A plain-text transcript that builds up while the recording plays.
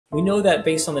We know that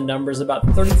based on the numbers, about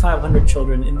 3,500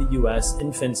 children in the U.S.,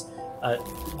 infants,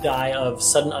 die of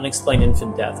sudden unexplained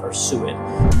infant death, or SUID.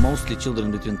 Mostly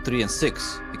children between 3 and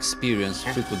 6 experience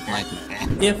frequent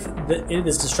nightmares. If it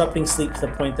is disrupting sleep to the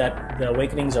point that the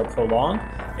awakenings are prolonged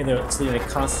and it's leading to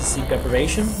constant sleep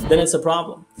deprivation, then it's a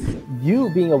problem.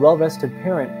 You being a well-rested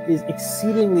parent is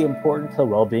exceedingly important to the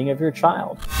well-being of your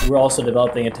child. We're also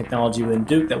developing a technology within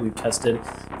Duke that we've tested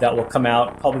that will come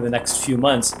out probably the next few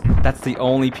months. That's the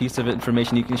only piece of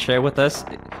information you can share with us?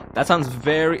 That sounds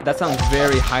very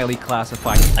highly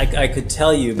classified. I could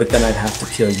tell you, but then I'd have to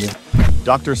kill you.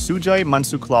 Dr. Sujay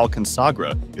Mansukhlal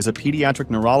Kansagra is a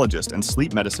pediatric neurologist and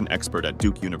sleep medicine expert at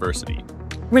Duke University.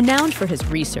 Renowned for his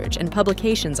research and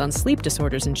publications on sleep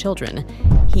disorders in children,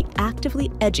 he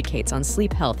actively educates on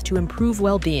sleep health to improve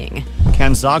well-being.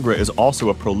 Kansagra is also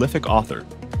a prolific author,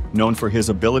 known for his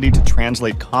ability to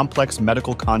translate complex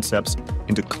medical concepts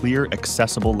into clear,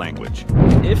 accessible language.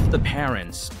 If the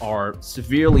parents are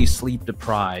severely sleep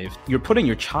deprived, you're putting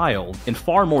your child in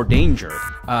far more danger,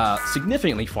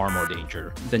 significantly far more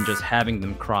danger than just having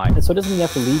them cry. And so it doesn't mean you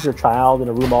have to leave your child in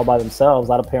a room all by themselves.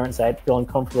 A lot of parents say, I feel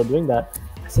uncomfortable doing that.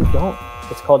 I say, don't.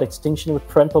 It's called extinction with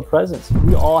parental presence.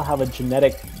 We all have a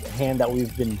genetic hand that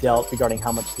we've been dealt regarding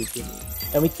how much sleep we need.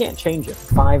 And we can't change it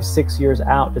 5-6 years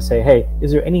out to say, hey,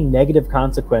 is there any negative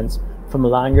consequence from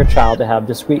allowing your child to have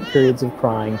discrete periods of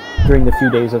crying during the few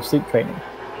days of sleep training?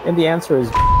 And the answer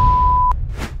is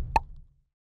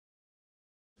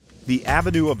The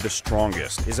Avenue of the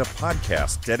Strongest is a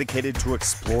podcast dedicated to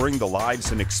exploring the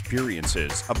lives and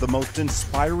experiences of the most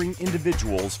inspiring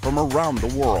individuals from around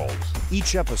the world.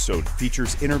 Each episode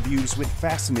features interviews with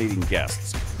fascinating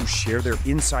guests who share their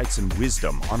insights and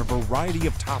wisdom on a variety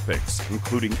of topics,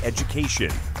 including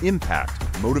education,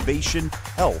 impact, motivation,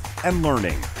 health, and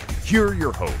learning. Here are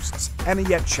your hosts,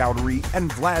 Anayet Chowdhury and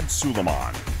Vlad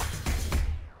Suleiman.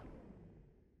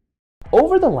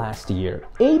 Over the last year,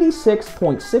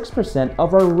 86.6%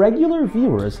 of our regular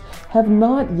viewers have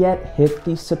not yet hit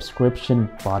the subscription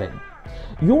button.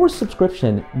 Your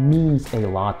subscription means a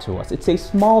lot to us. It's a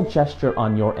small gesture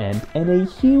on your end and a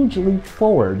huge leap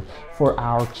forward for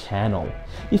our channel.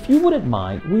 If you wouldn't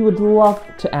mind, we would love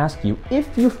to ask you,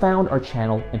 if you found our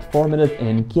channel informative and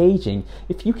engaging,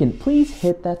 if you can please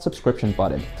hit that subscription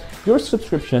button. Your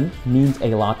subscription means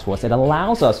a lot to us. It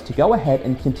allows us to go ahead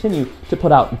and continue to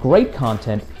put out great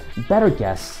content, better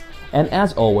guests, and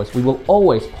as always, we will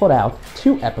always put out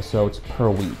 2 episodes per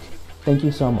week. Thank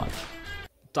you so much.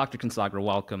 Dr. Kansagra,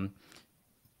 welcome.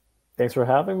 Thanks for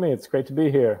having me. It's great to be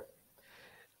here.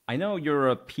 I know you're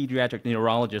a pediatric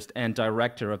neurologist and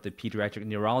director of the Pediatric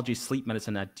Neurology Sleep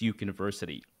Medicine at Duke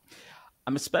University.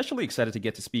 I'm especially excited to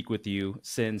get to speak with you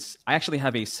since I actually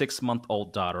have a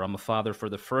 6-month-old daughter. I'm a father for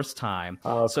the first time.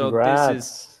 Oh, so congrats. This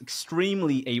is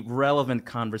extremely a relevant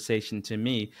conversation to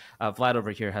me. Vlad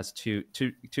over here has two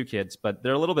kids, but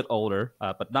they're a little bit older,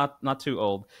 but not too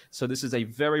old. So this is a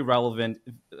very relevant,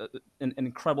 an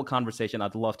incredible conversation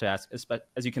I'd love to ask.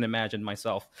 As you can imagine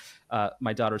myself,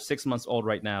 my daughter's 6 months old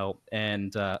right now,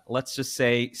 and let's just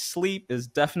say sleep is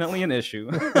definitely an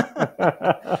issue.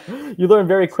 You learn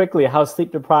very quickly how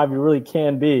sleep deprived you really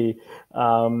can be.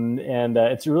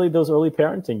 It's really those early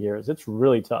parenting years. It's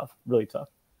really tough, really tough.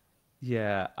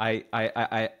 Yeah,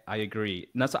 I agree.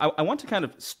 Now, so I want to kind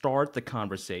of start the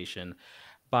conversation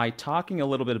by talking a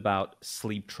little bit about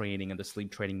sleep training and the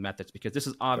sleep training methods, because this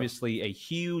is obviously a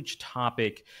huge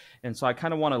topic. And so I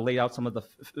kind of want to lay out some of the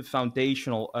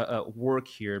foundational work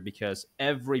here, because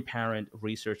every parent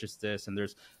researches this, and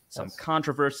there's some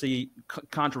controversy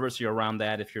around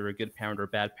that, if you're a good parent or a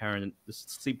bad parent in the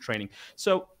sleep training.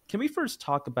 So can we first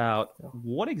talk about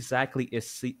what exactly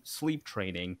is sleep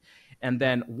training, and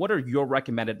then what are your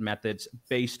recommended methods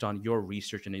based on your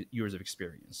research and years of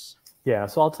experience? Yeah,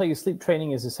 so I'll tell you, sleep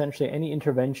training is essentially any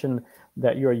intervention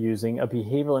that you're using, a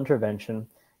behavioral intervention,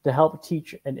 to help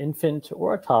teach an infant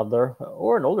or a toddler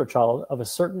or an older child of a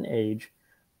certain age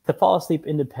to fall asleep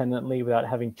independently without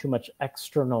having too much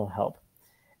external help.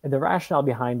 And the rationale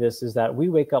behind this is that we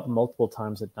wake up multiple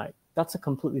times at night. That's a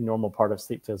completely normal part of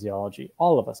sleep physiology.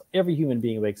 All of us, every human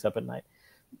being wakes up at night.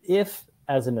 If,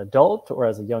 as an adult or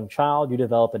as a young child, you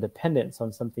develop a dependence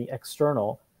on something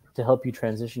external to help you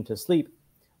transition to sleep,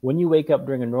 when you wake up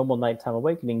during a normal nighttime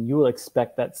awakening, you will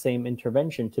expect that same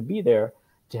intervention to be there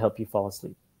to help you fall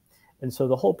asleep. And so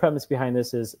the whole premise behind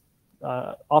this is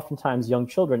oftentimes young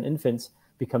children, infants,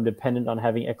 become dependent on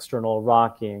having external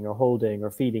rocking or holding or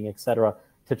feeding, etc.,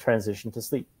 to transition to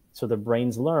sleep. So the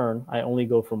brains learn, I only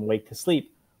go from wake to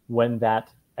sleep when that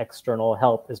external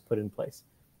help is put in place.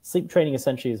 Sleep training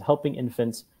essentially is helping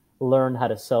infants learn how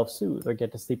to self-soothe or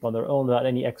get to sleep on their own without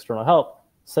any external help,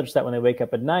 such that when they wake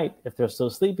up at night, if they're still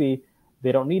sleepy,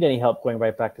 they don't need any help going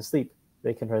right back to sleep.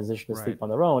 They can transition to sleep on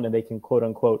their own, and they can, quote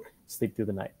unquote, sleep through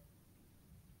the night.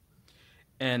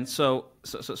 And so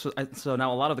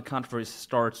now a lot of the controversy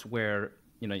starts where,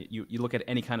 you know, you look at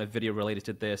any kind of video related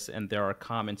to this, and there are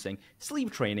comments saying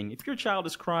sleep training. If your child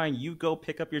is crying, you go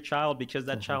pick up your child because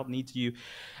that child needs you.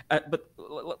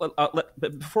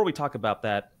 But before we talk about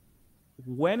that,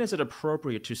 when is it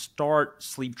appropriate to start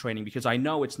sleep training? Because I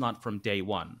know it's not from day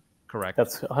one. Correct.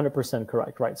 That's 100%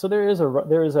 correct. Right. So there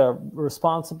is a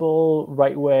responsible,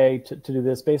 right way to do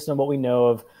this based on what we know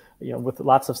of, you know, with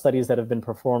lots of studies that have been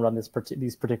performed on these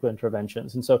particular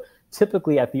interventions. And so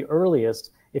typically at the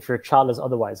earliest, if your child is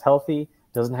otherwise healthy,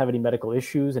 doesn't have any medical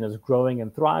issues, and is growing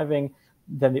and thriving,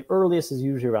 then the earliest is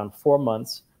usually around 4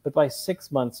 months. But by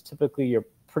 6 months, typically you're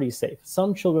pretty safe.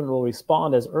 Some children will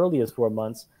respond as early as 4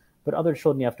 months, but other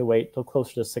children you have to wait till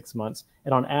closer to 6 months.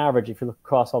 And on average, if you look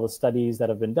across all the studies that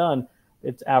have been done,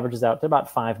 it averages out to about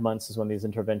 5 months is when these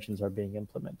interventions are being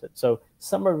implemented. So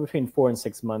somewhere between 4 and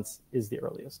 6 months is the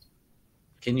earliest.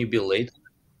 Can you be late?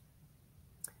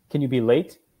 Can you be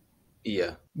late?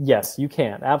 Yeah. Yes, you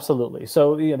can. Absolutely.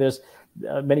 So, you know, there's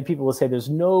many people will say there's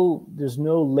no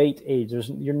late age.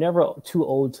 You're never too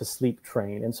old to sleep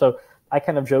train. And so I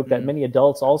kind of joke that many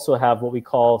adults also have what we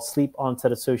call sleep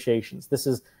onset associations. This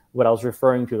is what I was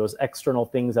referring to, those external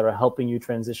things that are helping you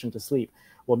transition to sleep.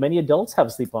 Well, many adults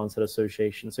have sleep onset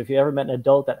associations. So if you ever met an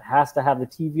adult that has to have the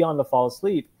TV on to fall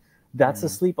asleep, that's a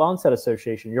sleep onset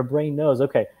association. Your brain knows,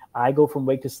 okay, I go from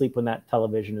wake to sleep when that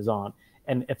television is on.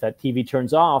 And if that TV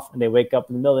turns off and they wake up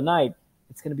in the middle of the night,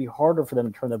 it's going to be harder for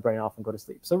them to turn their brain off and go to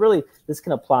sleep. So really, this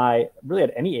can apply really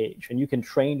at any age. And you can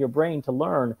train your brain to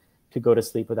learn to go to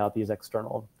sleep without these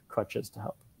external crutches to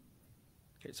help.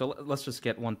 Okay, so let's just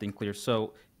get one thing clear.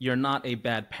 So you're not a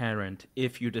bad parent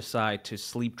if you decide to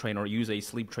sleep train or use a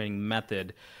sleep training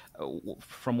method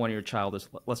from when your child is,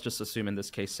 let's just assume in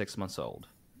this case, 6 months old.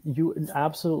 You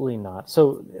absolutely not.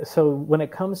 So when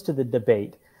it comes to the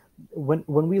debate, when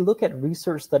we look at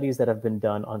research studies that have been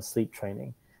done on sleep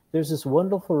training, there's this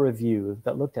wonderful review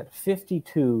that looked at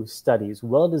 52 studies,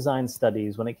 well-designed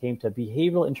studies, when it came to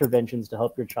behavioral interventions to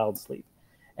help your child sleep.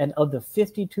 And of the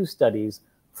 52 studies,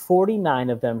 49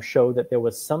 of them showed that there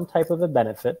was some type of a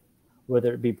benefit,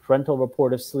 whether it be parental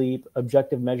report of sleep,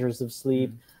 objective measures of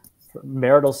sleep,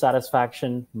 marital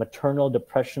satisfaction, maternal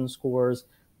depression scores.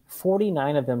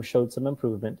 49 of them showed some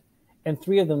improvement, and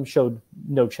 3 of them showed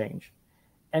no change.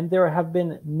 And there have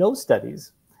been no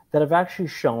studies that have actually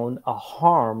shown a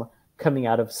harm coming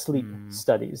out of sleep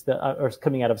studies, or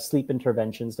coming out of sleep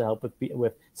interventions to help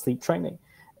with sleep training.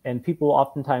 And people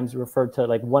oftentimes refer to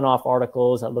like one-off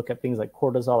articles that look at things like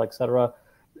cortisol, et cetera.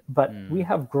 But we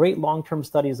have great long-term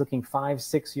studies looking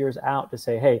 5-6 years out to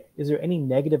say, hey, is there any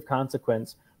negative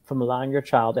consequence from allowing your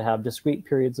child to have discrete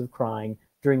periods of crying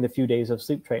during the few days of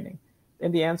sleep training?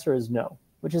 And the answer is no,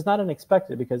 which is not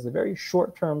unexpected because it's a very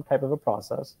short-term type of a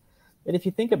process. And if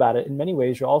you think about it, in many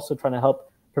ways, you're also trying to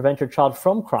help prevent your child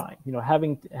from crying. You know,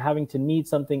 having to need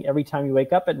something every time you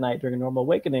wake up at night during a normal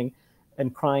awakening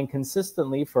and crying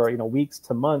consistently for, you know, weeks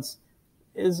to months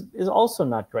is also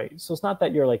not great. So it's not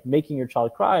that you're like making your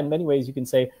child cry. In many ways, you can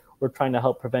say we're trying to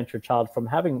help prevent your child from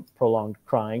having prolonged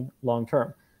crying long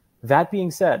term. That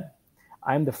being said,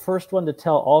 I'm the first one to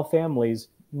tell all families,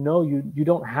 no, you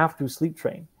don't have to sleep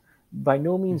train. By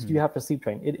no means do you have to sleep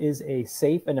train. It is a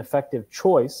safe and effective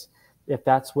choice if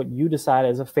that's what you decide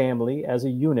as a family, as a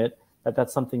unit,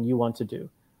 that's something you want to do.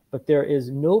 But there is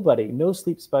no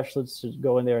sleep specialist to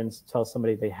go in there and tell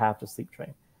somebody they have to sleep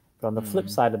train. But on the flip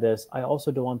side of this, I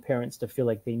also don't want parents to feel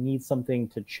like they need something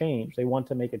to change. They want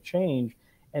to make a change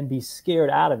and be scared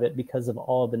out of it because of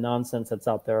all the nonsense that's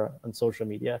out there on social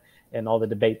media and all the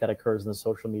debate that occurs in the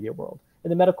social media world. In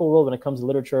the medical world, when it comes to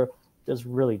literature, there's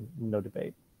really no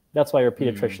debate. That's why your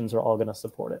pediatricians are all going to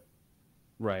support it.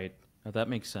 Right. That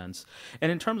makes sense.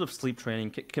 And in terms of sleep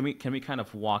training, can we kind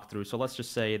of walk through? So let's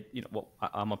just say, you know, well,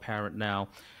 I'm a parent now,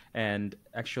 and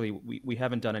actually we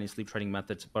haven't done any sleep training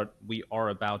methods, but we are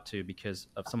about to because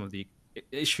of some of the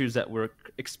issues that we're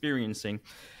experiencing.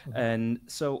 And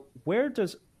so where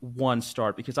does one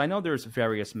start? Because I know there's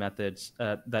various methods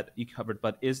that you covered,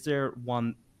 but is there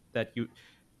one that you,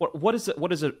 what is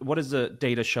the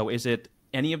data show? Is it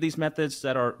any of these methods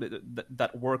that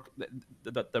work,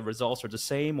 that the results are the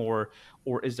same, or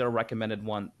is there a recommended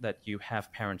one that you have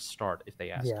parents start if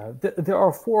they ask? Yeah, there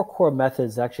are 4 core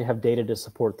methods that actually have data to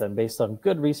support them based on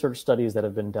good research studies that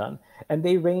have been done. And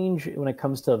they range when it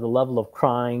comes to the level of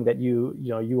crying that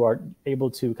you are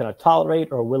able to kind of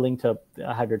tolerate or willing to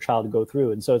have your child go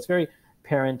through. And so it's very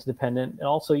parent dependent. And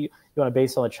also you want to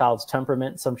base on the child's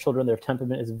temperament. Some children, their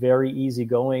temperament is very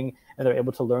easygoing and they're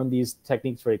able to learn these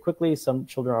techniques very quickly. Some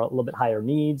children are a little bit higher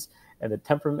needs and the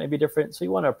temperament may be different. So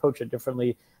you want to approach it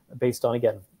differently based on,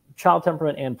 again, child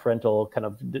temperament and parental kind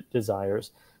of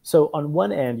desires. So on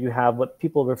one end, you have what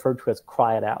people refer to as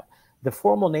cry it out. The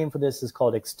formal name for this is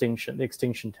called extinction, the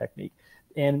extinction technique.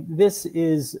 And this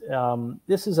is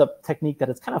a technique that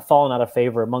has kind of fallen out of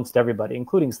favor amongst everybody,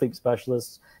 including sleep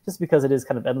specialists, just because it is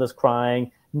kind of endless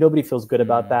crying. Nobody feels good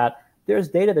about that. There's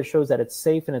data that shows that it's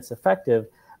safe and it's effective,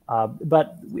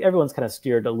 but everyone's kind of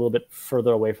steered a little bit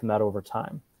further away from that over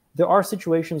time. There are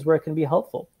situations where it can be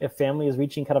helpful. If family is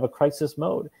reaching kind of a crisis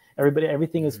mode,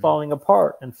 everything is falling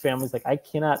apart, and family's like, I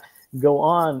cannot go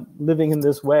on living in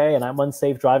this way, and I'm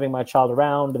unsafe driving my child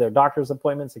around to their doctor's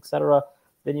appointments, etc.,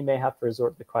 then you may have to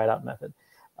resort to the cry it out method.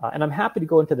 And I'm happy to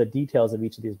go into the details of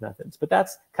each of these methods, but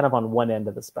that's kind of on one end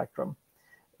of the spectrum.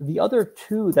 The other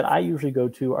two that I usually go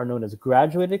to are known as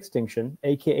graduated extinction,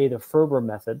 aka the Ferber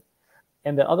method,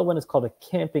 and the other one is called the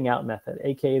camping out method,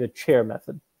 aka the chair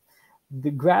method. The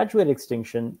graduated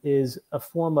extinction is a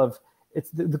form of,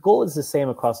 the goal is the same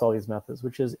across all these methods,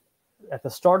 which is at the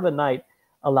start of the night,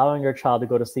 allowing your child to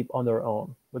go to sleep on their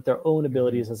own, with their own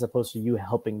abilities, as opposed to you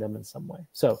helping them in some way.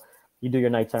 So you do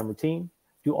your nighttime routine,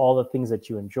 do all the things that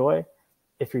you enjoy.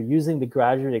 If you're using the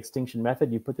graduated extinction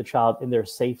method, you put the child in their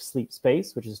safe sleep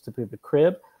space, which is typically the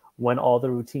crib, when all the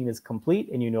routine is complete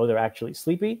and you know they're actually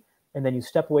sleepy, and then you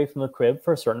step away from the crib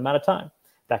for a certain amount of time.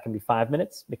 That can be 5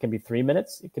 minutes, it can be 3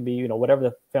 minutes, it can be, whatever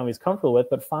the family is comfortable with,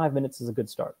 but 5 minutes is a good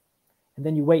start. And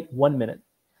then you wait 1 minute.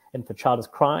 And if the child is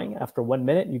crying, after 1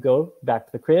 minute, you go back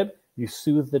to the crib, you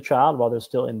soothe the child while they're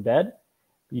still in bed.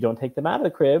 You don't take them out of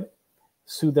the crib,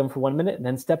 soothe them for 1 minute, and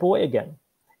then step away again.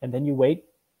 And then you wait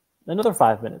another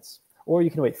 5 minutes. Or you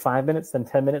can wait 5 minutes, then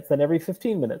 10 minutes, then every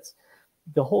 15 minutes.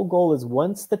 The whole goal is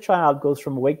once the child goes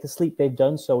from awake to sleep, they've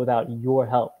done so without your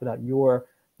help, without your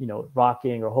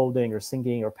rocking or holding or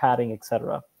singing or patting,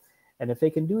 etc. And if they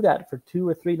can do that for 2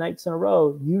 or 3 nights in a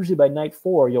row, usually by night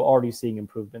 4, you're already seeing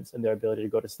improvements in their ability to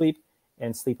go to sleep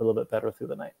and sleep a little bit better through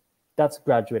the night. That's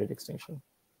graduated extinction.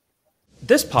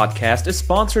 This podcast is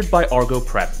sponsored by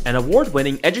ArgoPrep, an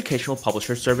award-winning educational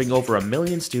publisher serving over 1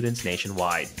 million students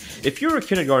nationwide. If you're a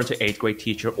kindergarten to 8th grade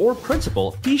teacher or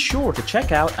principal, be sure to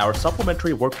check out our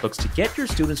supplementary workbooks to get your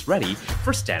students ready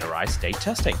for standardized state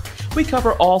testing. We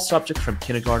cover all subjects from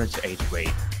kindergarten to 8th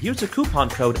grade. Use the coupon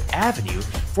code AVENUE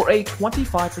for a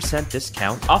 25%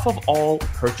 discount off of all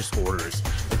purchase orders.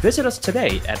 Visit us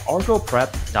today at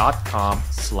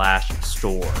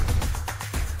argoprep.com/store.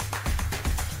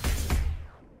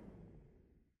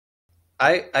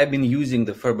 I've been using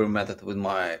the Ferber method with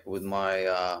my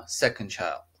second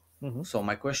child. So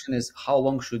my question is, how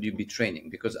long should you be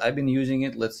training? Because I've been using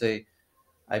it, let's say,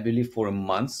 I believe for a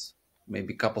month,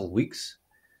 maybe a couple of weeks.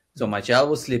 So my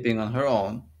child was sleeping on her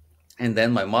own, and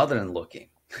then my mother-in-law came.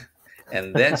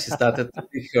 And then she started to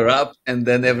pick her up, and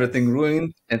then everything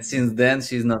ruined. And since then,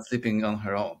 she's not sleeping on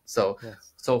her own. So,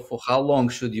 so for how long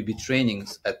should you be training?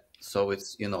 So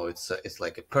it's it's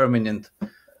like a permanent.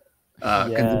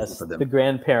 Yes, the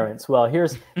grandparents. Well,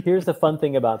 here's the fun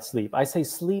thing about sleep. I say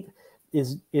sleep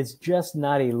is just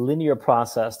not a linear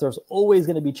process. There's always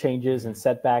going to be changes and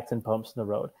setbacks and bumps in the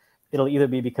road. It'll either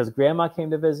be because grandma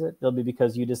came to visit, it'll be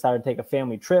because you decided to take a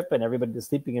family trip and the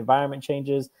sleeping environment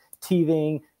changes,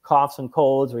 teething, coughs and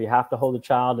colds, where you have to hold a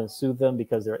child and soothe them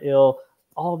because they're ill.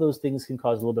 All those things can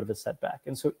cause a little bit of a setback.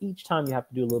 And so each time you have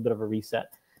to do a little bit of a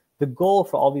reset. The goal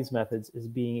for all these methods is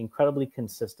being incredibly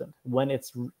consistent when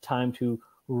it's time to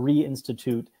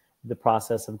reinstitute the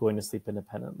process of going to sleep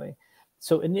independently.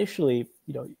 So initially,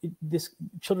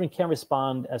 children can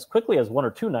respond as quickly as 1 or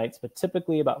 2 nights, but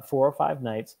typically about 4 or 5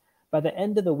 nights. By the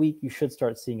end of the week, you should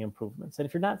start seeing improvements. And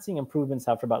if you're not seeing improvements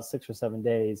after about 6 or 7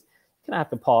 days, you kind of have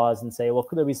to pause and say, well,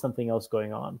 could there be something else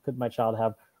going on? Could my child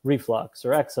have reflux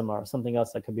or eczema or something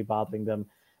else that could be bothering them?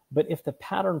 But if the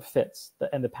pattern fits,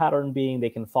 and the pattern being they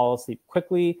can fall asleep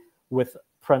quickly with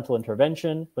parental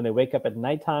intervention, when they wake up at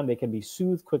nighttime, they can be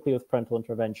soothed quickly with parental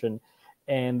intervention.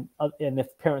 And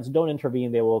if parents don't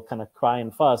intervene, they will kind of cry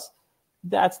and fuss.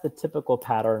 That's the typical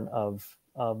pattern of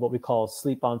what we call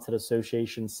sleep onset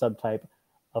association subtype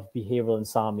of behavioral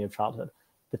insomnia of childhood,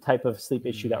 the type of sleep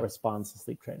issue that responds to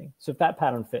sleep training. So if that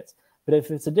pattern fits, but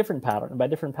if it's a different pattern, and by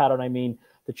different pattern, I mean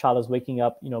the child is waking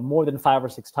up, more than 5 or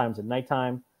 6 times at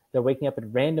nighttime. They're waking up at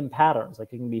random patterns.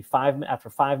 Like it can be after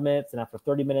 5 minutes, and after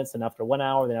 30 minutes, and after 1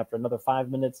 hour, then after another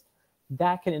 5 minutes.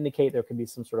 That can indicate there could be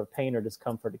some sort of pain or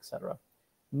discomfort, etc.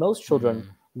 Most children,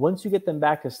 once you get them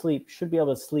back to sleep, should be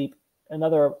able to sleep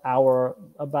another hour,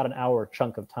 about an hour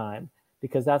chunk of time.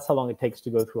 because that's how long it takes to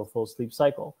go through a full sleep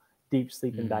cycle, deep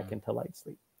sleep and back into light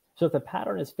sleep. So if the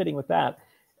pattern is fitting with that,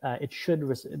 it should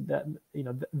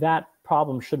that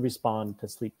problem should respond to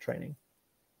sleep training.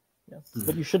 Yeah.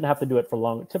 But you shouldn't have to do it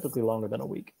for typically longer than a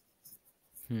week.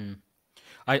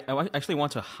 I actually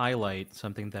want to highlight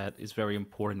something that is very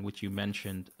important, which you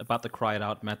mentioned about the cry it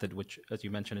out method, which, as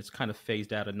you mentioned, it's kind of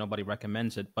phased out and nobody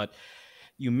recommends it. But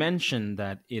you mentioned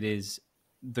that it is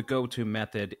the go-to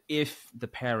method if the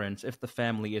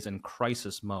family is in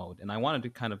crisis mode. And I wanted to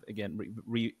kind of, again,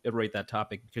 reiterate that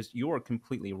topic, because you are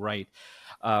completely right.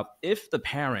 If the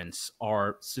parents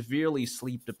are severely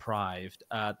sleep deprived,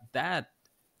 that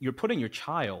you're putting your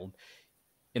child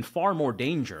in far more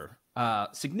danger,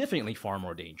 significantly far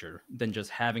more danger than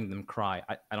just having them cry.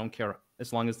 I don't care,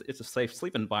 as long as it's a safe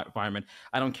sleep environment.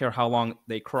 I don't care how long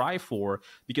they cry for,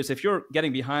 because if you're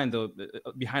getting behind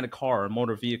a car or a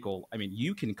motor vehicle, I mean,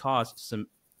 you can cause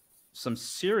some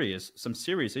serious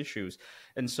issues.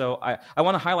 And so I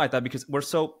want to highlight that, because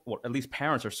at least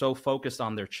parents are so focused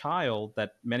on their child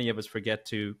that many of us forget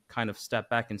to kind of step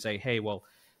back and say, hey, well,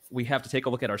 we have to take a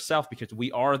look at ourselves, because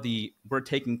we're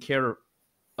taking care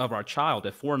of our child.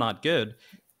 If we're not good,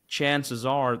 chances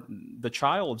are the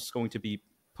child's going to be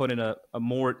put in a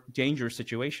more dangerous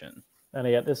situation. And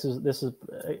yet this is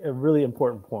a really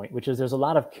important point, which is there's a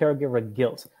lot of caregiver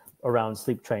guilt around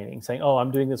sleep training, saying, oh,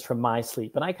 I'm doing this for my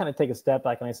sleep. And I kind of take a step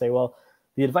back and I say, well,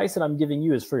 the advice that I'm giving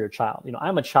you is for your child.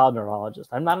 I'm a child neurologist.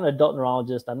 I'm not an adult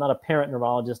neurologist. I'm not a parent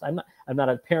neurologist. I'm not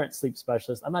a parent sleep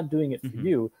specialist. I'm not doing it for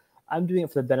you. I'm doing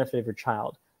it for the benefit of your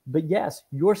child. But yes,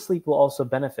 your sleep will also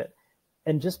benefit.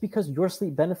 And just because your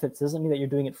sleep benefits doesn't mean that you're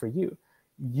doing it for you.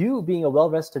 You being a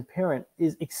well-rested parent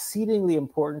is exceedingly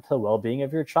important to the well-being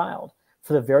of your child,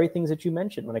 for the very things that you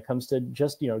mentioned when it comes to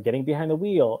just, getting behind the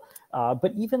wheel,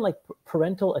 but even like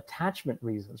parental attachment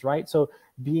reasons, right? So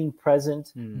being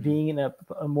present, being in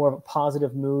a more of a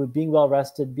positive mood, being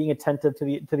well-rested, being attentive to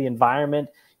the environment.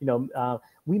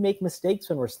 We make mistakes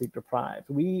when we're sleep deprived.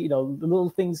 We,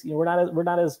 little things, we're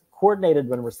not as coordinated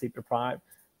when we're sleep deprived.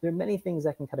 There are many things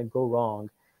that can kind of go wrong.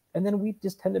 And then we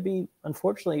just tend to be,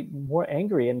 unfortunately, more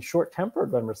angry and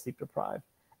short-tempered when we're sleep deprived.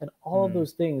 And all of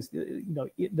those things,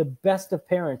 the best of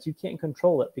parents, you can't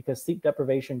control it, because sleep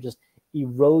deprivation just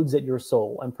erodes at your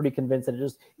soul. I'm pretty convinced that it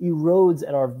just erodes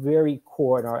at our very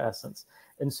core and our essence.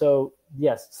 And so,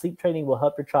 yes, sleep training will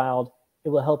help your child. It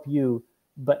will help you.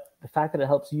 But the fact that it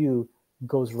helps you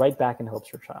goes right back and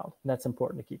helps your child. And that's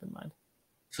important to keep in mind.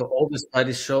 So all the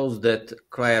studies shows that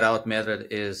cry it out method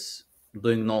is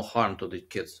doing no harm to the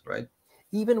kids, right?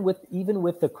 Even with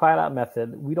the cry it out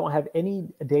method, we don't have any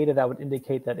data that would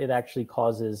indicate that it actually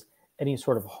causes any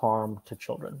sort of harm to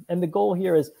children. And the goal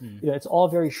here is, it's all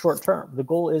very short term. The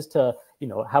goal is to,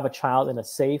 have a child in a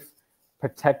safe,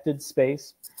 protected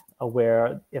space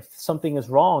where if something is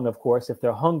wrong, of course, if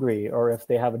they're hungry or if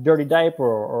they have a dirty diaper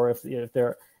or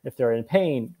if they're in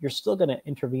pain, you're still going to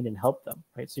intervene and help them,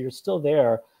 right? So you're still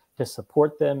there to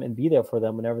support them and be there for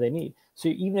them whenever they need. So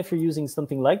even if you're using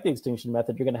something like the extinction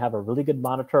method, you're going to have a really good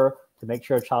monitor to make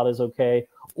sure a child is okay,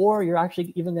 or you're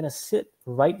actually even going to sit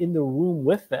right in the room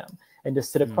with them and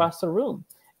just sit across the room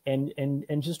and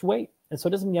just wait. And so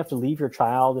it doesn't mean you have to leave your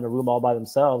child in a room all by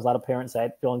themselves. A lot of parents say,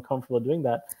 I feel uncomfortable doing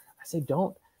that. I say,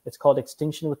 don't. It's called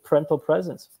extinction with parental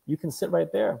presence. You can sit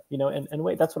right there, and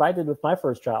wait. That's what I did with my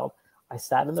first child. I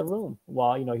sat in the room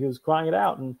while, he was crying it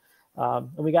out, and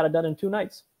we got it done in 2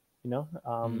 nights,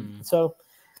 So,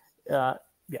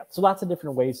 so lots of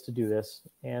different ways to do this.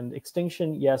 And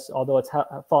extinction, yes, although it's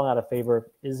fallen out of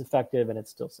favor, is effective and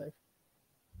it's still safe.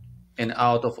 And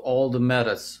out of all the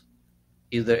methods,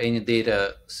 is there any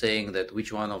data saying that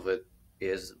which one of it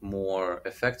is more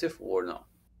effective or no?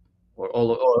 Or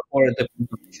it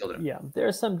depends on the children? Yeah,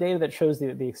 there's some data that shows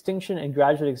the extinction and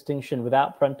graduate extinction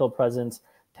without parental presence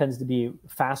tends to be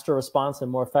faster response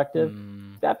and more effective.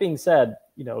 That being said,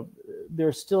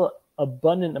 there's still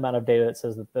abundant amount of data that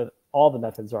says that all the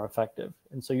methods are effective.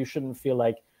 And so you shouldn't feel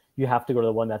like you have to go to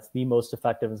the one that's the most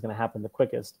effective and is going to happen the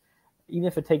quickest. Even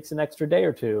if it takes an extra day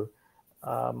or two,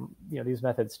 these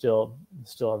methods still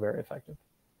are very effective.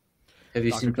 Have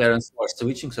you seen parents who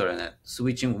are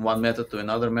switching one method to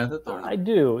another method? Or not? I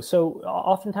do. So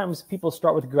oftentimes people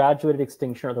start with graduated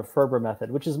extinction or the Ferber method,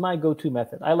 which is my go-to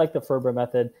method. I like the Ferber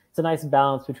method. It's a nice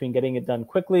balance between getting it done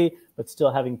quickly, but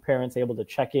still having parents able to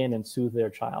check in and soothe their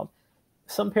child.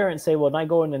 Some parents say, well, when I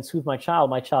go in and soothe my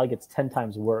child gets 10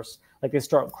 times worse. Like they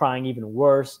start crying even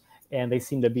worse, and they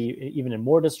seem to be even in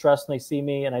more distress when they see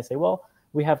me. And I say, well,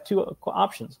 we have 2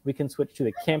 options. We can switch to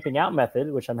the camping out method,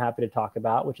 which I'm happy to talk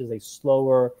about, which is a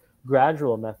slower,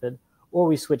 gradual method, or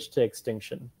we switch to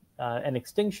extinction. And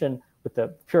extinction with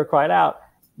the pure cry it out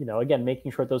again,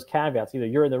 making sure those caveats, either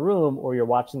you're in the room or you're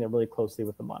watching them really closely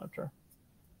with the monitor.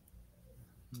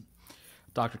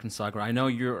 Dr. Kansagra, I know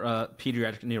you're a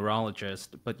pediatric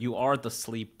neurologist, but you are the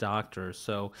sleep doctor.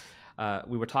 So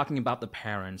we were talking about the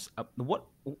parents.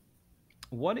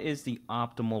 What is the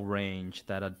optimal range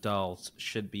that adults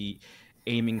should be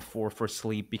aiming for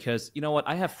sleep? Because you know what,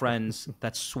 I have friends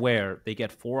that swear they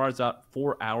get 4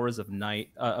 hours of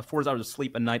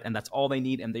sleep a night, and that's all they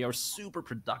need, and they are super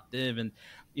productive, and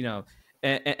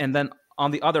and then on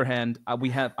the other hand,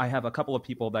 I have a couple of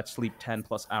people that sleep 10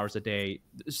 plus hours a day.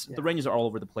 The ranges are all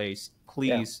over the place.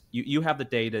 Please, you have the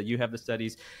data, you have the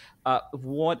studies.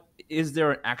 What is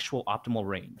there an actual optimal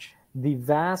range? The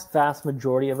vast, vast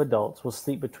majority of adults will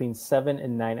sleep between 7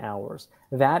 and 9 hours.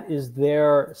 That is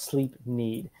their sleep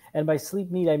need. And by sleep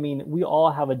need, I mean we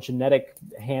all have a genetic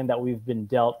hand that we've been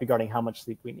dealt regarding how much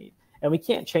sleep we need. And we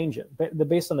can't change it.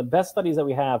 Based on the best studies that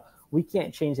we have, we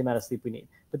can't change the amount of sleep we need.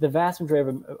 But the vast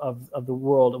majority of the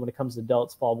world, when it comes to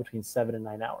adults, fall between 7 and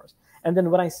 9 hours. And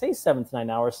then when I say 7 to 9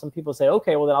 hours, some people say,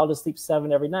 okay, well, then I'll just sleep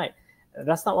 7 every night.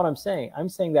 That's not what I'm saying. I'm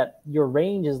saying that your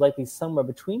range is likely somewhere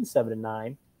between 7 and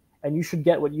 9, and you should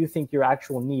get what you think your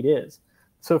actual need is.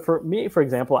 So for me, for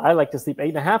example, I like to sleep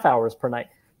 8.5 hours per night.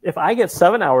 If I get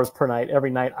 7 hours per night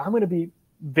every night, I'm going to be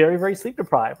very, very sleep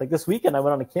deprived. Like this weekend, I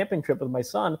went on a camping trip with my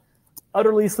son,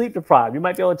 utterly sleep deprived. You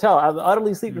might be able to tell I'm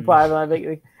utterly sleep deprived.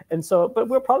 But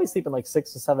we're probably sleeping like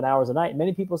 6 to 7 hours a night.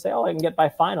 Many people say, oh, I can get by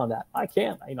fine on that. I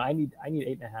can't. I need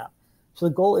 8.5. So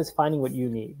the goal is finding what you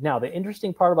need. Now, the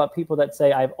interesting part about people that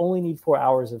say I only need 4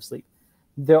 hours of sleep,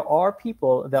 there are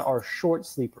people that are short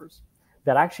sleepers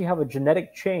that actually have a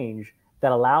genetic change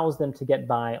that allows them to get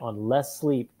by on less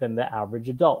sleep than the average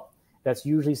adult. That's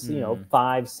usually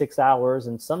 5, 6 hours,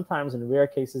 and sometimes in rare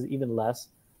cases even less,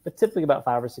 but typically about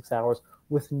 5 or 6 hours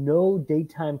with no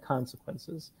daytime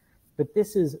consequences. But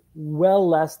this is well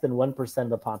less than 1% of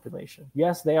the population.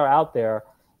 Yes, they are out there,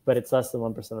 but it's less than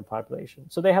 1% of the population.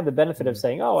 So they have the benefit of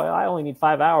saying, oh, I only need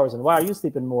 5 hours, and why are you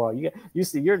sleeping more?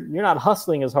 You're not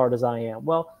hustling as hard as I am.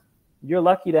 Well, you're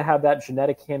lucky to have that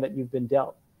genetic hand that you've been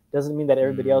dealt. Doesn't mean that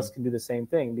everybody else can do the same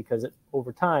thing, because it,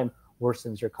 over time,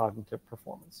 worsens your cognitive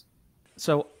performance.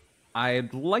 So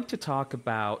I'd like to talk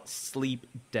about sleep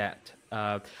debt.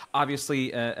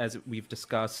 Obviously, as we've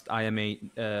discussed, I am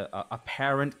a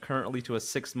parent currently to a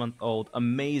 6-month-old,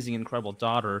 amazing, incredible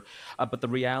daughter. But the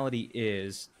reality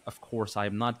is, of course, I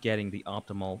am not getting the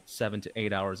optimal 7 to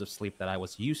 8 hours of sleep that I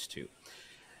was used to.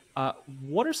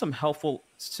 What are some helpful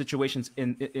situations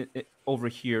over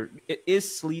here?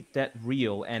 Is sleep debt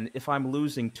real? And if I'm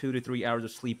losing 2 to 3 hours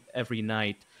of sleep every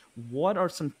night, what are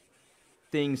some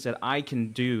things that I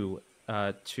can do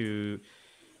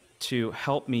to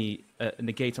help me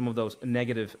negate some of those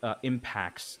negative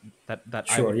impacts that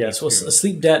Sure, yes. Well,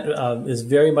 sleep debt is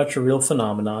very much a real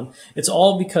phenomenon. It's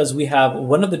all because we have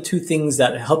one of the two things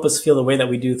that help us feel the way that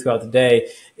we do throughout the day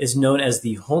is known as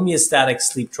the homeostatic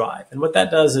sleep drive. And what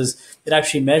that does is it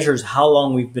actually measures how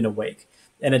long we've been awake.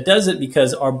 And it does it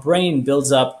because our brain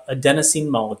builds up adenosine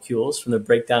molecules from the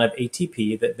breakdown of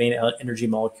ATP, that main energy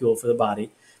molecule for the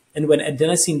body. And when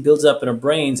adenosine builds up in our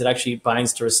brains, it actually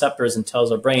binds to receptors and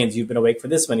tells our brains, you've been awake for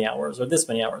this many hours or this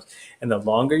many hours. And the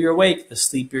longer you're awake, the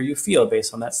sleepier you feel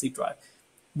based on that sleep drive.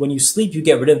 When you sleep, you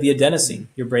get rid of the adenosine.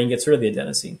 Your brain gets rid of the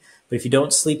adenosine. But if you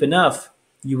don't sleep enough,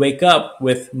 you wake up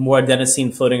with more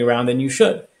adenosine floating around than you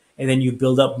should. And then you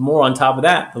build up more on top of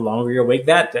that the longer you're awake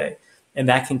that day. And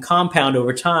that can compound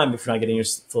over time if you're not getting your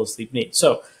full sleep needs.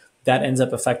 So that ends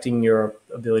up affecting your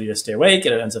ability to stay awake.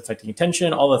 It ends up affecting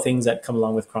attention, all the things that come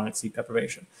along with chronic sleep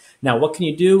deprivation. Now, what can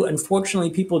you do?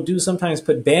 Unfortunately, people do sometimes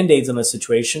put Band-Aids on the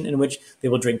situation in which they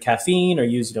will drink caffeine or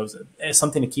use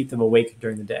something to keep them awake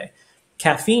during the day.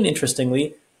 Caffeine,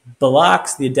 interestingly,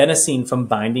 blocks the adenosine from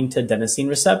binding to adenosine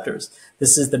receptors.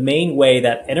 This is the main way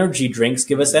that energy drinks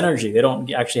give us energy. They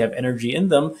don't actually have energy in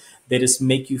them. They just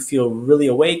make you feel really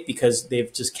awake because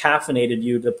they've just caffeinated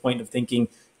you to the point of thinking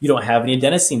you don't have any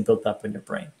adenosine built up in your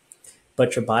brain.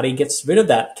 But your body gets rid of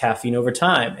that caffeine over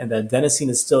time, and the adenosine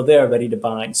is still there ready to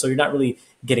bind. So you're not really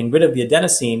getting rid of the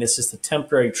adenosine. It's just a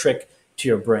temporary trick to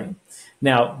your brain.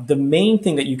 Now, the main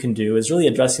thing that you can do is really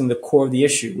addressing the core of the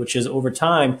issue, which is over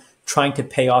time trying to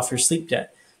pay off your sleep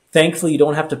debt. Thankfully, you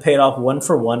don't have to pay it off one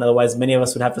for one. Otherwise, many of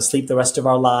us would have to sleep the rest of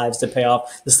our lives to pay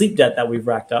off the sleep debt that we've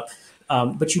racked up.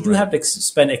 But you do have to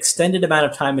spend extended amount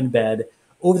of time in bed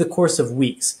over the course of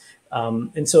weeks.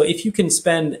 And so if you can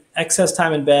spend excess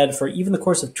time in bed for even the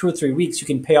course of 2 or 3 weeks, you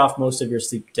can pay off most of your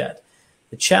sleep debt.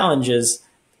 The challenge is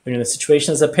when you're in a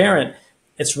situation as a parent,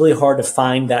 it's really hard to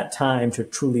find that time to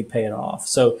truly pay it off.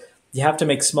 So you have to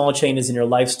make small changes in your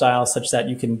lifestyle such that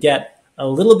you can get a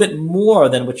little bit more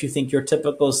than what you think your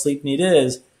typical sleep need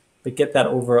is, but get that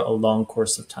over a long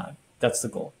course of time. That's the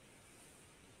goal.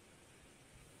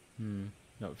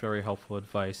 No, very helpful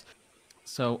advice.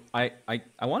 So I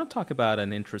want to talk about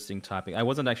an interesting topic. I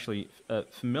wasn't actually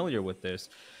familiar with this,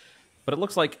 but it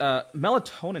looks like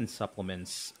melatonin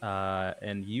supplements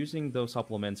and using those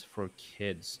supplements for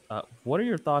kids. What are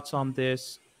your thoughts on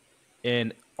this?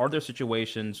 And are there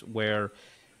situations where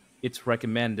it's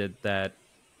recommended that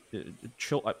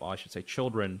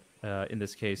children in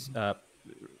this case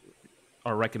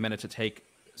are recommended to take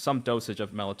some dosage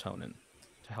of melatonin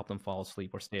to help them fall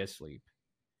asleep or stay asleep?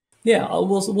 Yeah,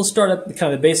 we'll start at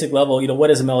kind of the basic level. What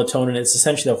is a melatonin? It's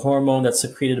essentially a hormone that's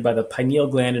secreted by the pineal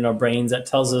gland in our brains that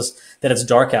tells us that it's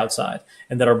dark outside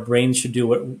and that our brains should do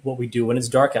what we do when it's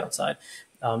dark outside.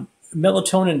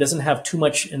 Melatonin doesn't have too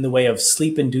much in the way of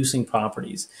sleep-inducing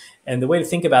properties. And the way to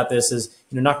think about this is,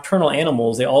 nocturnal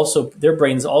animals, their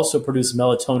brains also produce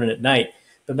melatonin at night.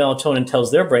 But melatonin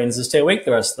tells their brains to stay awake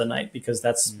the rest of the night because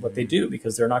that's what they do,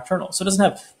 because they're nocturnal. So it doesn't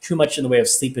have too much in the way of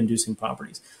sleep-inducing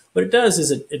properties. What it does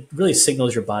is it really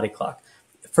signals your body clock.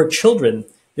 For children,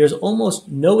 there's almost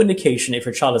no indication if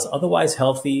your child is otherwise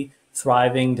healthy,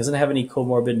 thriving, doesn't have any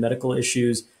comorbid medical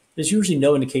issues. There's usually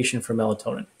no indication for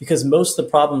melatonin because most of the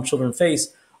problems children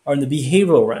face are in the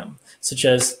behavioral realm, such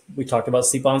as we talked about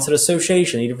sleep onset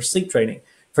association, needed for sleep training.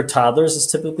 For toddlers,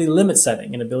 it's typically limit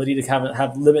setting, an ability to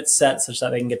have limits set such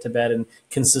that they can get to bed and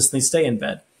consistently stay in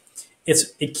bed.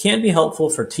 It can be helpful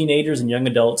for teenagers and young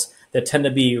adults that tend to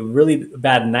be really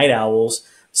bad night owls,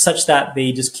 such that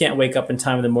they just can't wake up in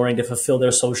time in the morning to fulfill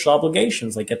their social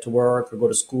obligations, like get to work or go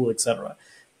to school, etc.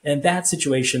 In that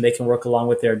situation, they can work along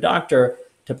with their doctor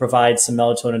to provide some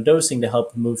melatonin dosing to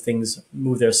help move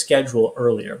their schedule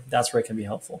earlier. That's where it can be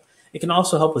helpful. It can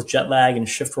also help with jet lag and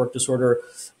shift work disorder,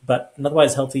 but in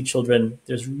otherwise healthy children,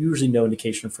 there's usually no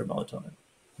indication for melatonin.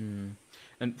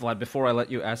 And Vlad, before I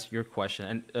let you ask your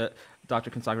question, and Dr.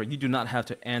 Kansagra, you do not have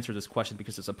to answer this question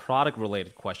because it's a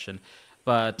product-related question,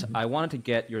 but I wanted to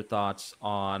get your thoughts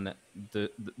on the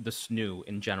SNU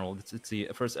in general. It's the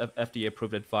first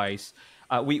FDA-approved advice.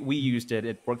 We used it.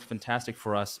 It worked fantastic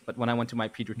for us. But when I went to my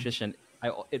pediatrician,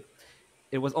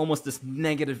 it was almost this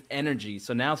negative energy.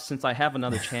 So now, since I have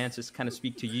another chance to kind of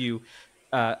speak to you,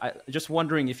 just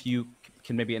wondering if you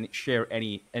can maybe share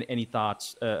any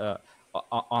thoughts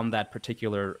on that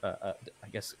particular, I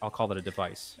guess I'll call it a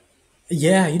device.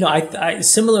 Yeah, I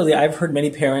similarly, I've heard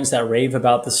many parents that rave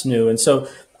about the SNU. And so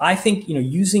I think,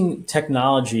 using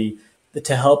technology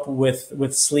to help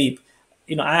with sleep,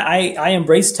 I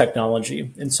embrace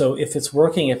technology. And so if it's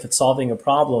working, if it's solving a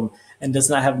problem and does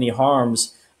not have any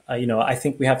harms, I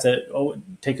think we have to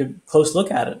take a close look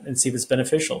at it and see if it's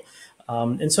beneficial.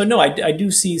 And so, no, I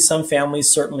do see some families,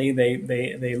 certainly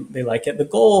they like it. The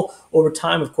goal over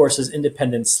time, of course, is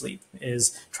independent sleep,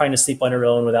 is trying to sleep on your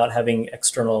own without having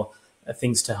external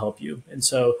things to help you. And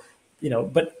so,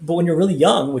 but when you're really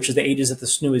young, which is the ages that the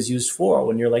SNU is used for,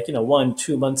 when you're like,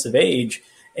 1-2 months of age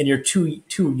and you're too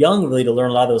young really to learn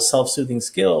a lot of those self-soothing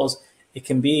skills, it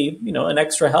can be, an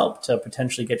extra help to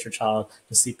potentially get your child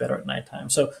to sleep better at nighttime.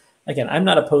 So again, I'm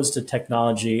not opposed to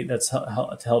technology that's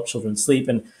to help children sleep.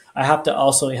 And I have to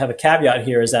also have a caveat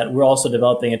here is that we're also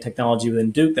developing a technology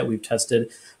within Duke that we've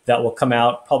tested that will come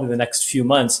out probably the next few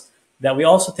months that we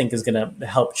also think is going to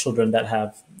help children that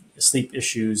have sleep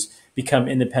issues become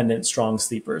independent, strong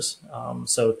sleepers.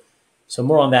 So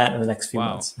more on that in the next few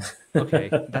months. Okay,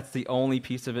 that's the only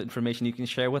piece of information you can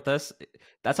share with us.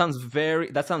 That sounds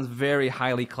very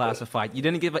highly classified. You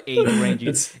didn't give an age range.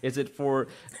 Is it for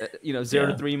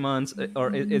 0 to 3 months,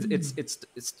 or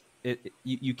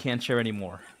you can't share any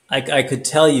more? I could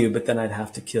tell you, but then I'd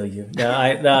have to kill you.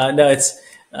 No, it's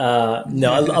a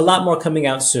lot more coming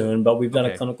out soon. But we've done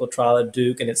a clinical trial at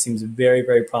Duke, and it seems very,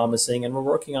 very promising. And we're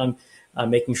working on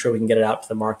making sure we can get it out to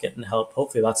the market and help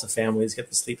hopefully lots of families get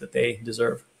the sleep that they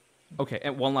deserve. Okay,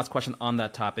 and one last question on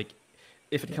that topic.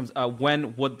 If it comes,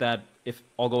 when would that, if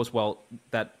all goes well,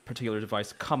 that particular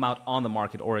device come out on the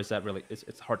market, or is that really,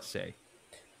 it's hard to say?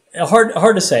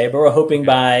 Hard to say, but we're hoping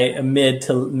by mid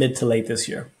to late this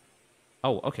year.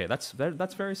 Oh, okay, that's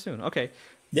very soon. Okay,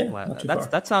 yeah,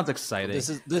 that sounds exciting.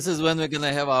 This is when we're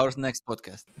gonna have our next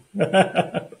podcast.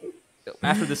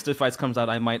 After this device comes out,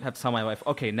 I might have to tell my wife,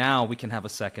 okay, now we can have a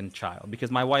second child,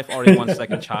 because my wife already wants a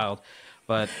second child.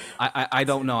 But I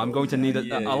don't know. I'm going to need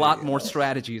a lot more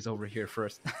strategies over here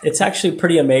first. It's actually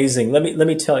pretty amazing. Let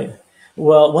me tell you.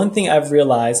 Well, one thing I've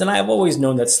realized, and I've always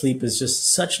known that sleep is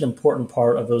just such an important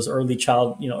part of those early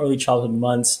childhood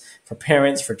months for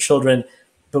parents, for children.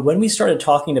 But when we started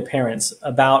talking to parents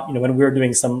about, when we were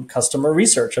doing some customer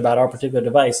research about our particular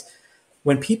device,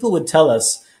 when people would tell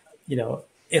us,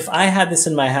 if I had this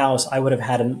in my house, I would have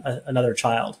had another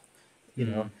child.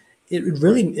 It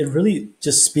really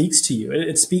just speaks to you.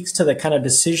 It speaks to the kind of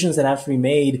decisions that have to be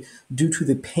made due to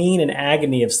the pain and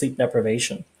agony of sleep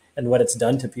deprivation and what it's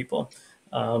done to people.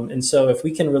 And so if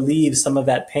we can relieve some of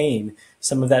that pain,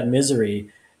 some of that misery,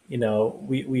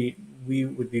 we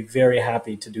would be very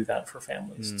happy to do that for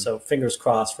families. So fingers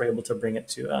crossed, we're able to bring it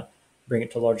to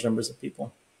large numbers of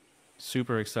people.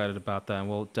 Super excited about that, and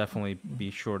we'll definitely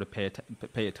be sure to pay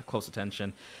it close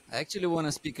attention. I actually want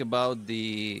to speak about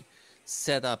the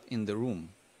setup in the room.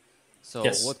 So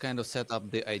Yes. what kind of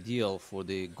setup the ideal for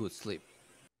the good sleep?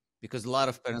 Because a lot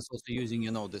of parents also using,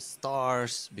 the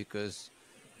stars because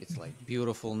it's like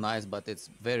beautiful, nice, but it's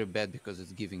very bad because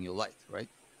it's giving you light, right?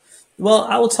 Well,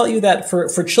 I will tell you that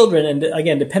for children, and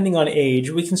again, depending on age,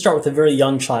 we can start with a very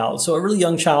young child. So a really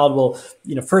young child will,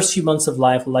 first few months of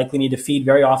life will likely need to feed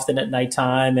very often at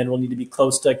nighttime and will need to be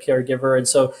close to a caregiver. And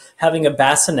so having a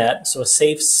bassinet, so a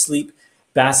safe sleep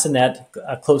bassinet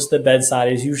close to the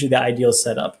bedside is usually the ideal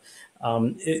setup.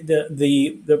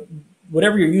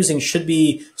 Whatever you're using should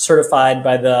be certified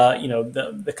by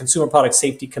the Consumer Product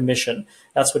Safety Commission.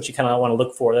 That's what you kind of want to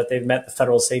look for, that they've met the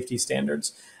federal safety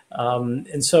standards.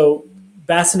 And so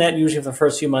bassinet usually for the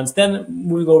first few months, then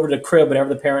moving over to crib whenever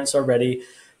the parents are ready.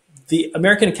 The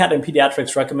American Academy of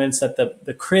Pediatrics recommends that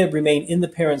the crib remain in the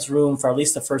parent's room for at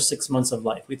least the first 6 months of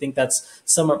life. We think that's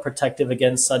somewhat protective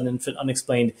against sudden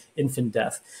unexplained infant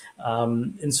death.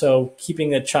 And so keeping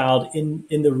the child in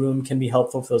the room can be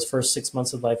helpful for those first 6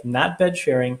 months of life, not bed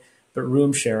sharing, but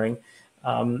room sharing.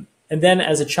 And then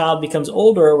as a child becomes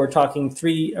older, we're talking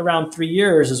around 3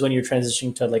 years is when you're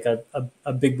transitioning to like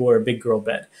a big boy or big girl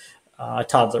bed, a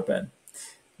toddler bed.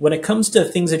 When it comes to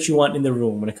things that you want in the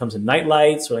room, when it comes to night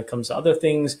lights, when it comes to other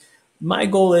things, my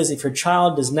goal is if your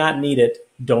child does not need it,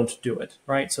 don't do it,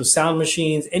 right? So sound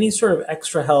machines, any sort of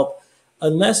extra help,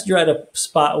 unless you're at a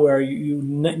spot where you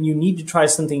need to try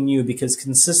something new because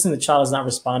consistently the child has not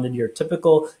responded to your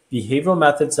typical behavioral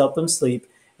methods to help them sleep,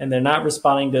 and they're not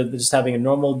responding to just having a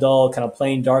normal, dull, kind of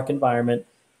plain dark environment,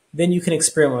 then you can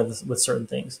experiment with certain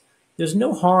things. There's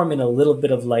no harm in a little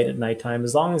bit of light at nighttime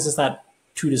as long as it's not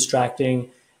too distracting,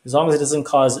 as long as it doesn't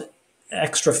cause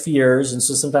extra fears. And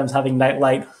so sometimes having night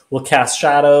light will cast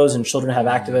shadows and children have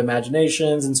active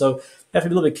imaginations. And so you have to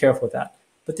be a little bit careful with that.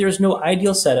 But there's no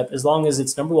ideal setup as long as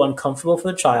it's, number one, comfortable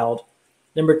for the child.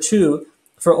 Number two,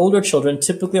 for older children,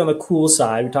 typically on the cool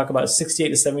side, we talk about 68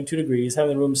 to 72 degrees,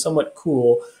 having the room somewhat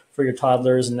cool for your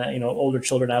toddlers and older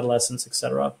children, adolescents,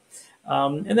 etc.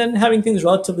 And then having things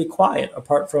relatively quiet,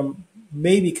 apart from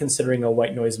maybe considering a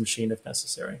white noise machine if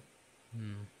necessary.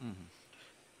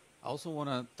 I also want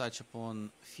to touch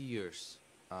upon fears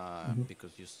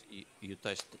because you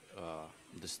touched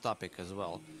this topic as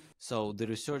well. So the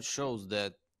research shows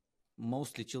that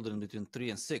mostly children between 3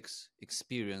 and 6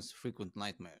 experience frequent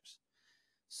nightmares.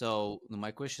 So my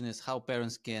question is how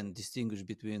parents can distinguish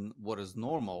between what is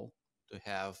normal to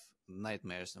have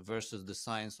nightmares versus the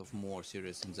signs of more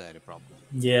serious anxiety problems.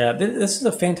 Yeah, this is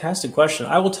a fantastic question.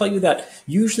 I will tell you that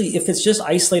usually if it's just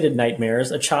isolated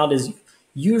nightmares, a child is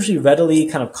usually readily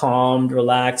kind of calmed,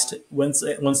 relaxed once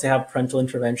they have parental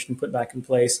intervention put back in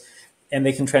place, and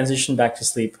they can transition back to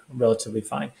sleep relatively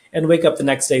fine and wake up the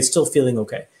next day still feeling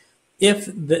okay. If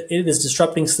it is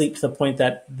disrupting sleep to the point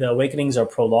that the awakenings are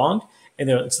prolonged and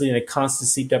it's leading to constant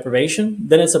sleep deprivation,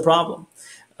 then it's a problem.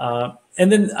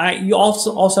 And then you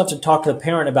also have to talk to the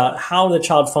parent about how the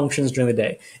child functions during the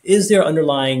day. Is there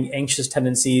underlying anxious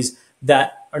tendencies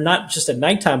that are not just at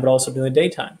nighttime, but also during the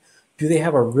daytime? Do they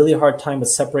have a really hard time with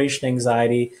separation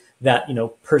anxiety that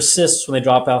persists when they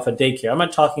drop off at daycare? I'm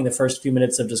not talking the first few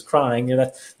minutes of just crying.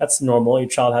 That's normal. Your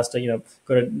child has to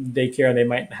go to daycare and they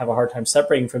might have a hard time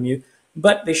separating from you,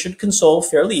 but they should console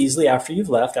fairly easily after you've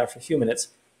left after a few minutes.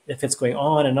 If it's going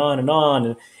on and on and on,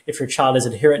 and if your child is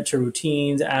adherent to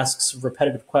routines, asks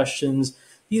repetitive questions,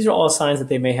 these are all signs that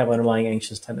they may have underlying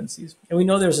anxious tendencies. And we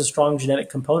know there's a strong genetic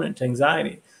component to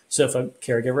anxiety. So if a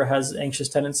caregiver has anxious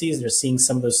tendencies, they're seeing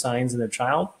some of those signs in their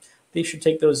child, they should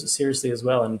take those seriously as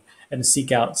well and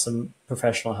seek out some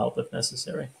professional help if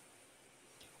necessary.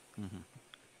 Mm-hmm.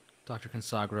 Dr.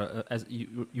 Kansagra, as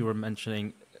you were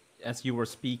mentioning, as you were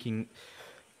speaking,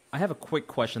 I have a quick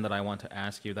question that I want to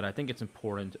ask you that I think it's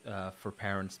important for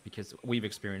parents because we've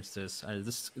experienced this.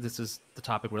 This is the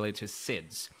topic related to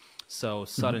SIDS, so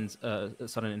sudden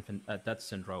infant death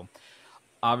syndrome.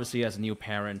 Obviously, as a new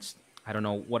parent, I don't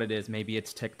know what it is. Maybe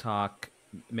it's TikTok,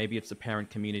 maybe it's the parent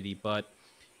community, but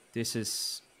this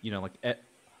is,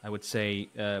 I would say,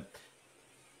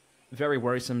 very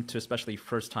worrisome to especially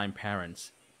first-time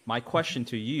parents. My question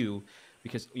to you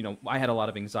because, I had a lot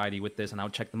of anxiety with this, and I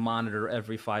would check the monitor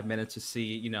every 5 minutes to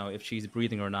see, if she's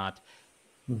breathing or not.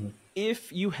 Mm-hmm.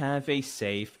 If you have a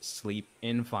safe sleep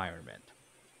environment,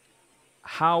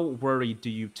 how worried do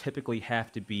you typically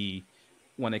have to be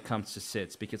when it comes to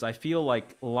SIDS? Because I feel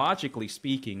like, logically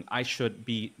speaking, I should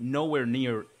be nowhere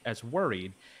near as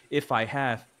worried if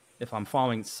I'm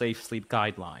following safe sleep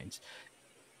guidelines.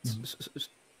 Mm-hmm.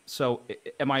 So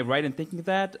am I right in thinking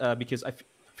that? Because I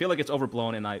feel like it's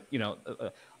overblown, and I'm,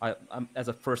 as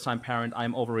a first-time parent,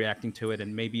 I'm overreacting to it,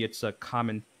 and maybe it's a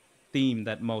common theme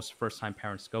that most first-time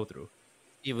parents go through.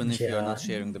 Even if you're not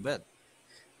sharing the bed.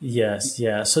 Yes,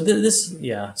 yeah. So this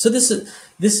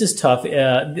is tough.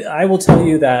 I will tell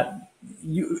you that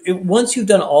once you've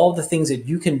done all the things that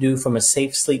you can do from a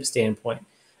safe sleep standpoint,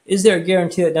 is there a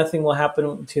guarantee that nothing will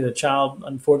happen to the child?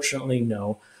 Unfortunately,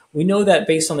 no. We know that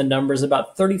based on the numbers,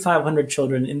 about 3,500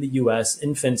 children in the U.S.,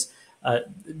 infants,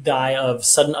 die of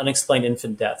sudden unexplained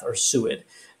infant death, or SUID.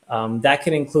 That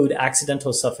can include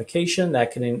accidental suffocation.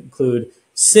 That can include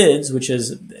SIDS, which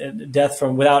is death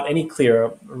from without any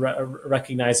clear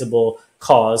recognizable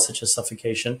cause, such as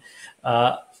suffocation.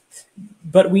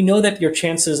 But we know that your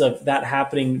chances of that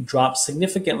happening drop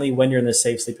significantly when you're in a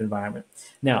safe sleep environment.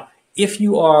 Now,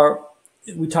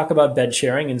 we talk about bed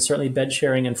sharing, and certainly bed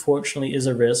sharing, unfortunately, is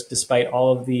a risk, despite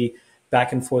all of the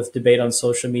back and forth debate on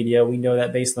social media. We know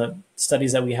that based on the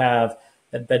studies that we have,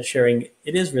 that bed sharing,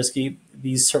 it is risky.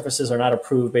 These surfaces are not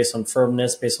approved based on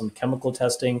firmness, based on chemical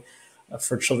testing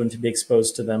for children to be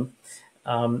exposed to them.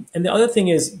 And the other thing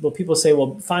is, people say,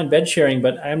 well, fine, bed sharing,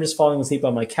 but I'm just falling asleep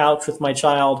on my couch with my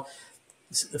child.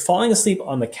 Falling asleep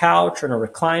on the couch or in a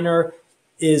recliner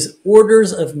is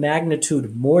orders of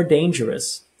magnitude more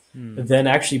dangerous than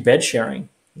actually bed sharing,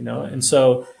 and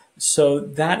so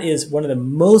that is one of the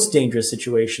most dangerous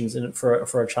situations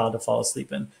for a child to fall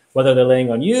asleep in, whether they're laying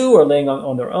on you or laying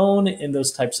on their own in those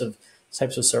types of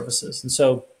surfaces. And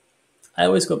so I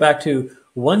always go back to,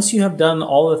 once you have done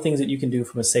all the things that you can do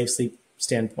from a safe sleep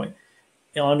standpoint,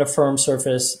 on a firm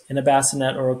surface, in a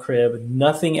bassinet or a crib,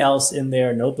 nothing else in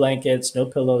there, no blankets, no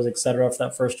pillows, etc., for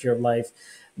that first year of life,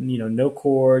 no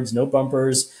cords, no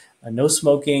bumpers, no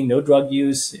smoking, no drug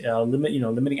use,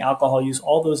 limiting alcohol use,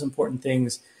 all those important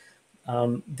things,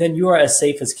 then you are as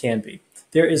safe as can be.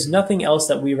 There is nothing else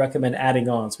that we recommend adding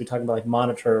on. So we talk about like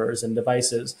monitors and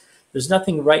devices. There's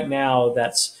nothing right now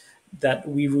that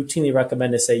we routinely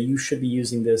recommend to say you should be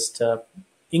using this to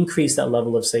increase that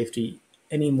level of safety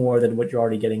any more than what you're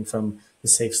already getting from the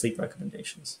safe sleep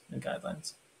recommendations and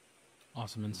guidelines.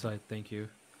 Awesome insight. Thank you.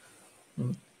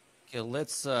 Mm-hmm. Okay,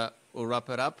 let's wrap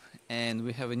it up. And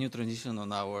we have a new transition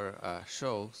on our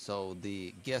show. So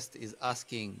the guest is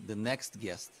asking the next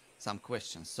guest some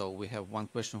questions. So we have one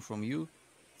question from you,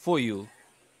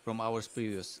 from our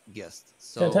previous guest.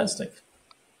 So fantastic.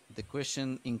 The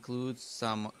question includes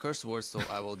some curse words, so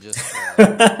I will just...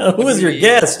 Who is your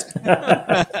guest?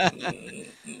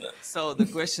 So the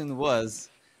question was,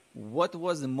 what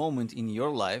was the moment in your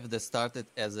life that started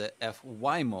as a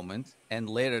FY moment and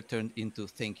later turned into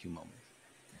thank you moment?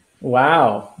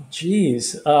 Wow.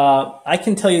 Geez. I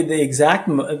can tell you the exact...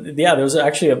 there was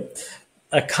actually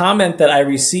a comment that I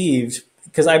received,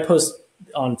 because I post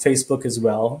on Facebook as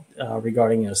well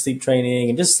regarding sleep training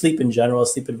and just sleep in general,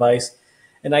 sleep advice.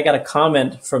 And I got a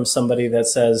comment from somebody that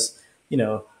says,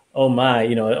 oh my,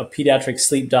 a pediatric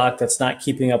sleep doc that's not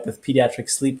keeping up with pediatric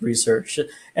sleep research.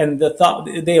 And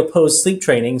they opposed sleep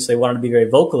training, so they wanted to be very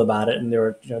vocal about it, and they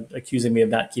were accusing me of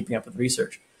not keeping up with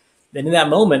research. And in that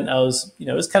moment, I was,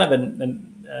 it was kind of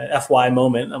an FY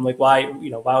moment. I'm like, why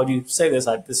would you say this?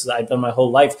 I've done my whole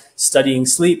life studying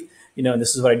sleep, and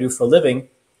this is what I do for a living.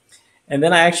 And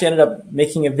then I actually ended up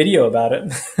making a video about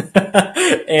it,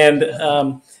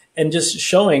 and just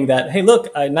showing that, hey,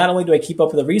 look, not only do I keep up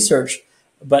with the research,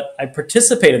 but I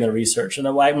participate in the research.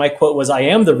 And my quote was, I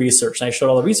am the research. And I showed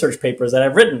all the research papers that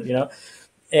I've written,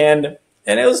 and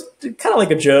it was kind of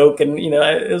like a joke, and,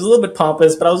 it was a little bit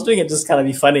pompous, but I was doing it just kind of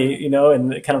be funny,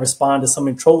 and kind of respond to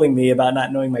someone trolling me about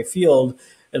not knowing my field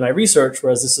and my research,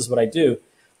 whereas this is what I do.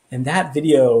 And that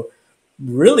video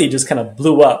really just kind of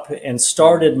blew up and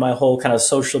started my whole kind of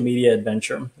social media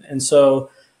adventure. And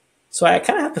so I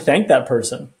kind of have to thank that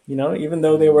person, even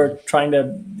though they were trying to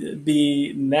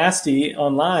be nasty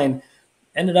online,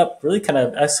 ended up really kind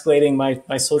of escalating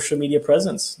my social media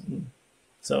presence.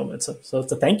 So it's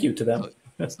a thank you to them.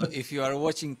 So if you are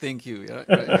watching, thank you. Yeah,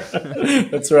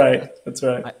 right. That's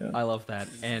right. I love that.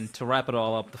 And to wrap it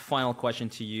all up, the final question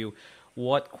to you: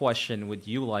 what question would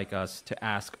you like us to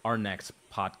ask our next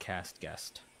podcast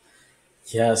guest?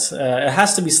 Yes, it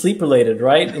has to be sleep related,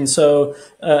 right? And so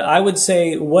I would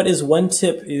say, what is one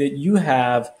tip that you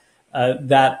have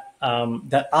that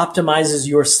that optimizes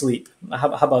your sleep. How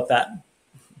about that?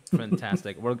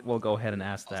 Fantastic. We'll go ahead and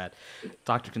ask that.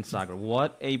 Dr. Kansagra,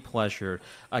 what a pleasure.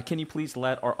 Can you please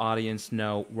let our audience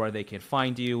know where they can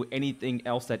find you? Anything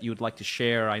else that you would like to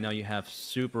share? I know you have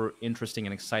super interesting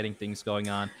and exciting things going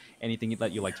on. Anything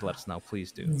that you'd like to let us know,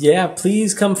 please do. Yeah,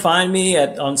 please come find me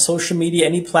on social media,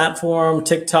 any platform,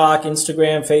 TikTok,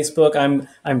 Instagram, Facebook.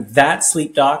 I'm that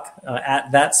sleep doc, at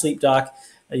that sleep doc.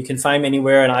 You can find me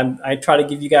anywhere, and I try to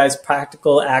give you guys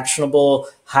practical, actionable,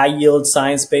 high-yield,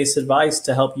 science-based advice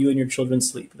to help you and your children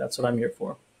sleep. That's what I'm here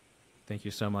for. Thank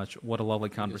you so much. What a lovely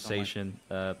conversation.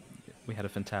 We had a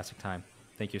fantastic time.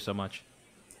 Thank you so much.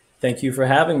 Thank you for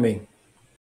having me.